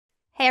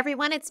Hey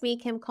everyone, it's me,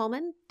 Kim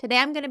Coleman. Today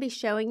I'm going to be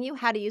showing you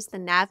how to use the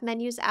Nav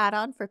Menus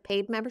add-on for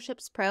Paid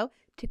Memberships Pro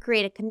to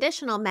create a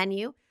conditional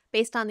menu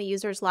based on the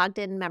user's logged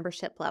in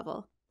membership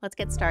level. Let's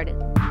get started.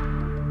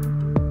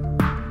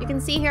 You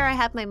can see here I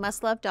have my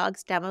Must Love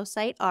Dogs demo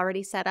site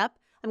already set up.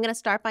 I'm going to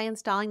start by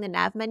installing the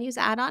Nav Menus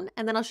add-on,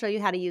 and then I'll show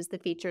you how to use the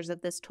features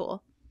of this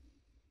tool.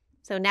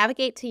 So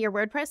navigate to your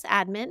WordPress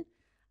admin.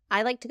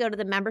 I like to go to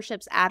the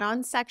Memberships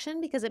Add-ons section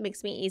because it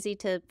makes me easy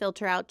to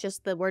filter out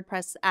just the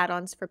WordPress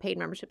add-ons for Paid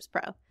Memberships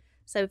Pro.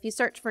 So if you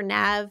search for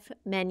Nav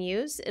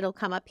Menus, it'll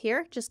come up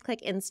here. Just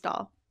click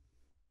Install.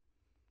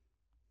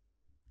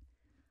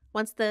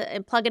 Once the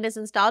plugin is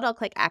installed, I'll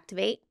click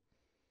Activate.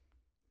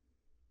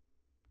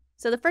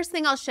 So the first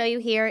thing I'll show you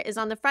here is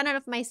on the front end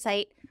of my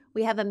site,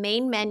 we have a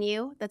main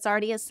menu that's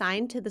already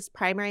assigned to this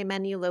primary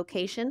menu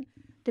location.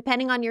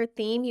 Depending on your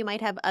theme, you might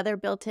have other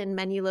built-in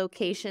menu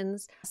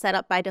locations set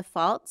up by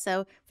default.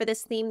 So for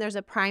this theme, there's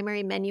a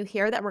primary menu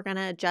here that we're going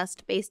to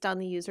adjust based on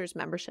the user's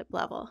membership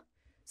level.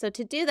 So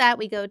to do that,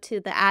 we go to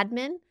the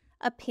Admin,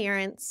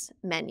 Appearance,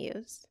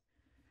 Menus.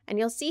 And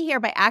you'll see here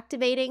by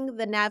activating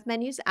the Nav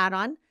Menus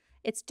add-on,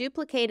 it's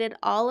duplicated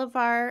all of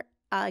our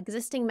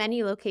existing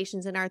menu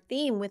locations in our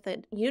theme with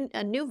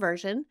a new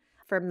version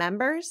for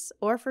members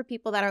or for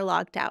people that are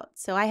logged out.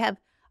 So I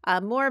have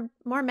more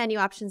menu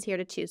options here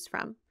to choose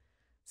from.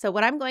 So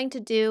what I'm going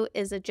to do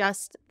is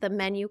adjust the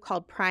menu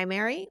called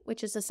Primary,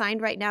 which is assigned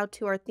right now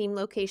to our theme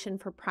location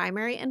for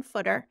Primary and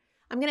Footer.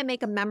 I'm going to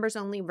make a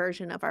members-only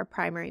version of our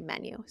primary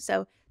menu.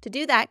 So to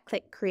do that,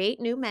 click Create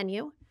New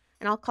Menu,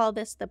 and I'll call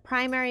this the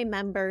Primary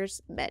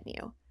Members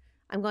menu.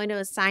 I'm going to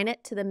assign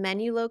it to the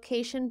menu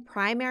location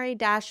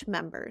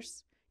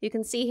Primary-Members. You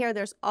can see here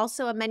there's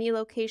also a menu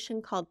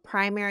location called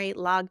Primary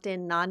Logged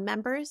In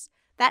Non-Members.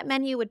 That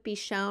menu would be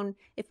shown,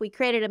 if we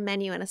created a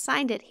menu and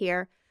assigned it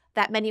here,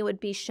 that menu would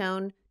be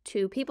shown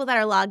to people that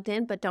are logged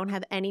in but don't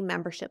have any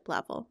membership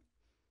level.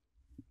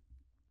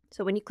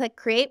 So when you click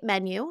Create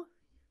Menu,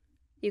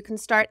 you can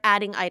start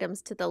adding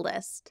items to the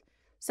list.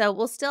 So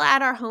we'll still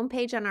add our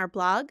homepage on our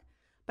blog,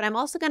 but I'm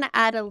also going to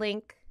add a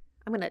link.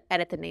 I'm going to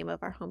edit the name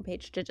of our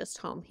homepage to just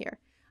home here.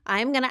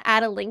 I'm going to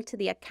add a link to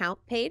the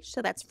account page,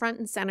 so that's front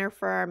and center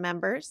for our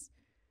members,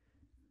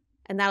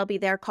 and that'll be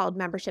there called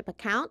Membership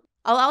Account.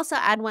 I'll also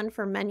add one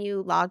for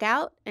menu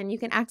logout, and you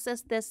can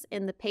access this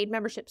in the Paid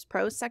Memberships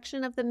Pro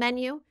section of the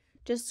menu.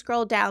 Just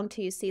scroll down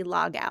till you see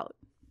Logout.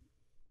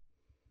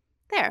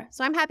 There,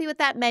 so I'm happy with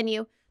that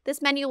menu.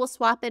 This menu will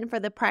swap in for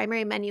the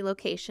primary menu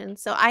location.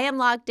 So I am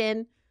logged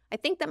in. I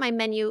think that my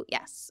menu,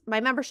 yes, my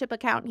membership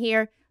account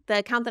here, the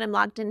account that I'm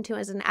logged into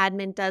as an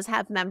admin does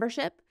have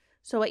membership.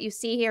 So what you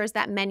see here is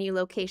that menu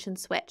location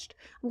switched.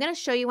 I'm going to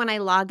show you when I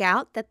log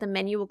out that the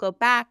menu will go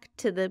back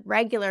to the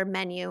regular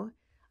menu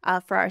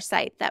for our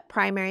site, that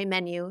primary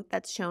menu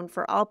that's shown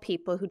for all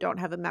people who don't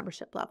have a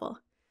membership level.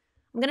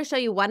 I'm going to show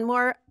you one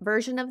more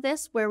version of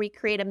this where we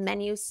create a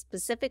menu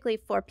specifically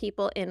for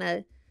people in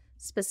a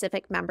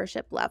specific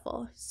membership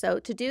level. So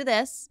to do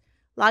this,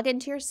 log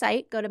into your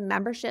site, go to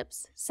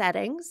Memberships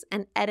Settings,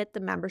 and edit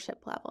the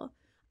membership level.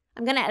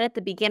 I'm going to edit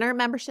the beginner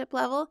membership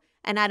level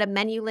and add a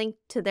menu link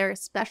to their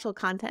special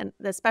content,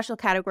 the special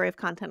category of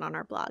content on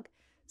our blog.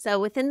 So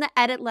within the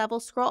edit level,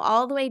 scroll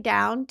all the way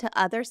down to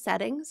Other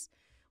Settings.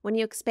 When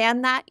you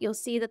expand that, you'll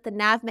see that the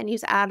Nav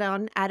Menus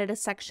add-on added a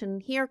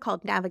section here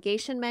called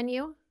Navigation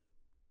Menu.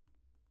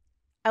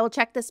 I will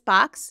check this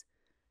box.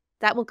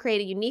 That will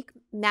create a unique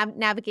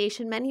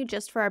navigation menu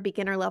just for our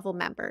beginner level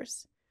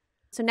members.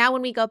 So now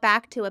when we go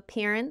back to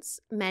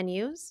Appearance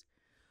Menus,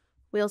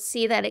 we'll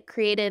see that it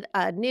created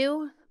a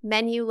new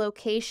menu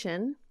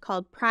location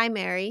called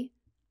Primary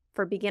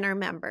for beginner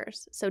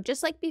members. So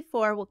just like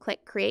before, we'll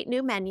click Create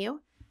New Menu.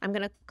 I'm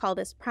going to call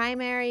this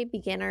Primary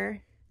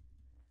Beginner.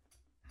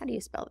 How do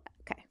you spell that?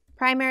 Okay.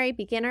 Primary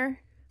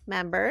Beginner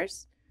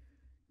Members.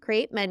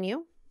 Create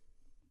Menu.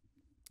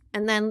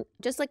 And then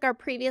just like our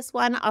previous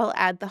one, I'll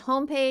add the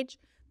homepage,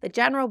 the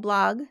general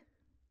blog.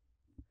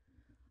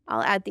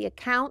 I'll add the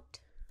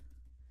account.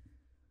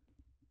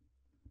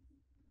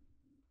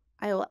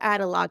 I will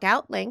add a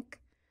logout link.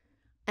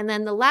 And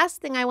then the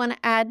last thing I want to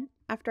add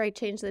after I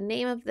change the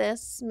name of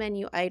this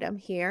menu item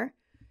here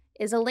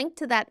is a link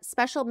to that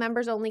special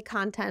members only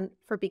content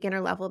for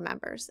beginner level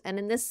members. And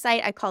in this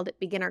site, I called it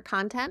beginner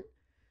content.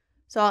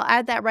 So I'll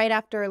add that right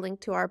after a link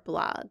to our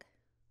blog.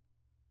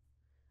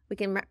 We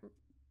can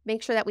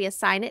make sure that we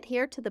assign it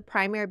here to the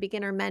primary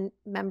beginner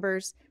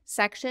members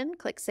section.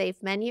 Click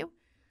Save Menu.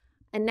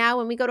 And now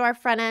when we go to our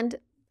front end,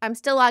 I'm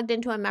still logged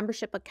into a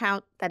membership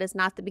account that is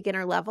not the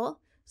beginner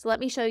level. So let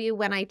me show you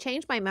when I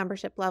change my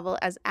membership level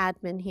as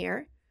admin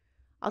here.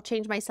 I'll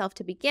change myself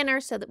to beginner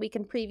so that we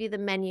can preview the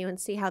menu and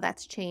see how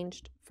that's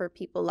changed for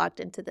people logged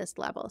into this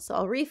level. So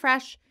I'll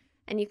refresh,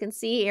 and you can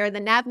see here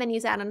the Nav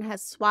Menus add-on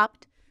has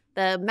swapped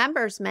the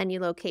members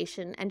menu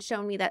location and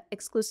shown me that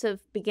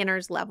exclusive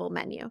beginners level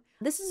menu.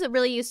 This is a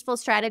really useful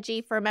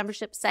strategy for a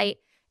membership site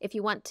if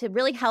you want to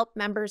really help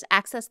members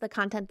access the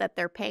content that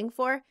they're paying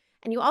for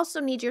And you also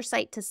need your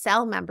site to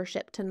sell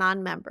membership to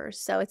non-members.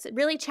 So it's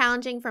really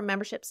challenging for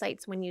membership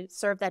sites when you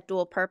serve that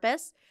dual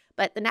purpose.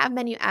 but the Nav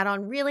Menu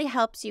add-on really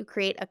helps you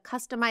create a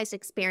customized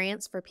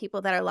experience for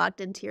people that are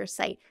logged into your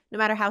site, no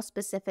matter how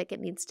specific it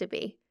needs to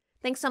be.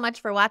 Thanks so much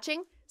for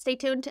watching. Stay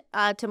tuned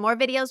to more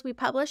videos we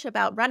publish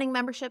about running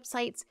membership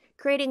sites,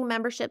 creating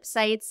membership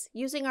sites,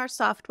 using our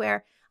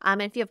software.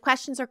 And if you have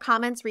questions or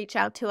comments, reach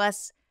out to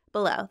us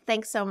below.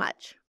 Thanks so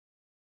much.